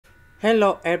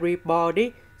Hello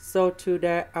everybody, so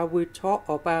today I will talk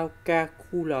about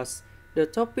calculus. The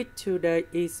topic today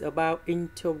is about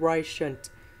integration.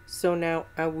 So now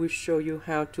I will show you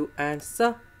how to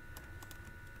answer.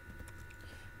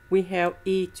 We have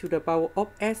e to the power of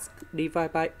s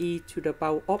divided by e to the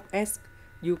power of s.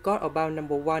 You got about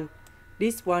number 1.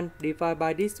 This one divided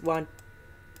by this one.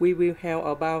 We will have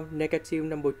about negative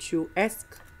number 2s.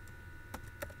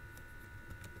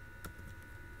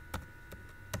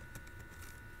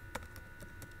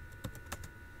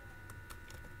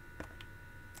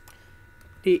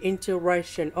 The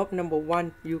integration of number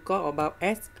 1, you got about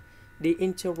s. The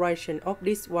integration of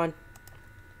this one,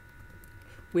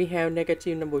 we have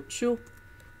negative number 2.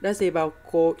 That's about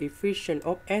coefficient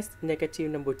of s,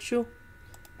 negative number 2.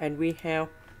 And we have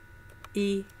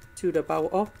e to the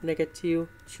power of negative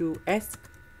 2s.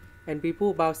 And we put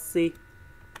about c.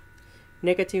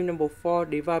 Negative number 4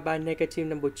 divided by negative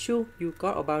number 2, you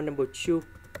got about number 2.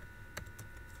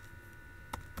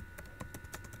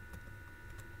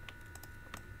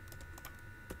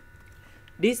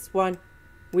 This one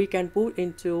we can put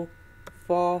into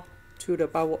 4 to the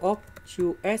power of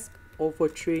 2s over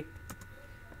 3.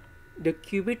 The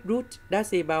cubic root,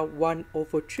 that's about 1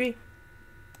 over 3.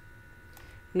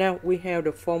 Now we have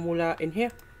the formula in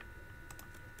here.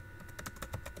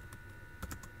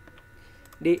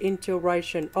 The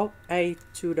integration of a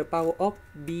to the power of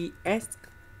bs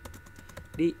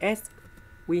ds,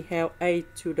 we have a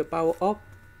to the power of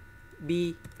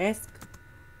bs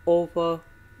over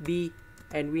b,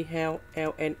 and we have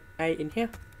L and A in here,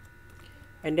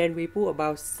 and then we put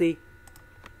about C.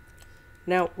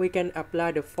 Now we can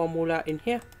apply the formula in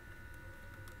here.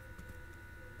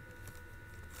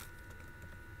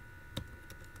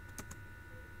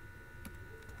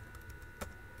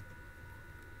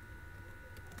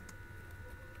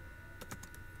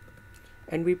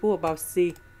 And we put about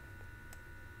C.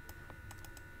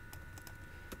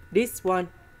 This one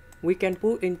we can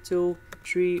put into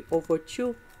 3 over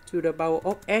 2 to the power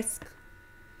of s,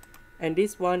 and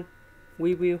this one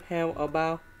we will have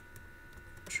about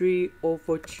 3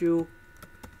 over 2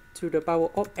 to the power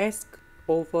of s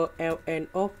over ln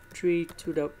of 3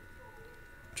 to the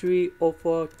 3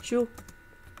 over 2,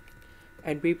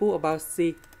 and we put about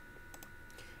c.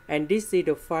 And this is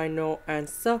the final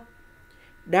answer.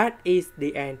 That is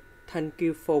the end. Thank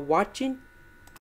you for watching.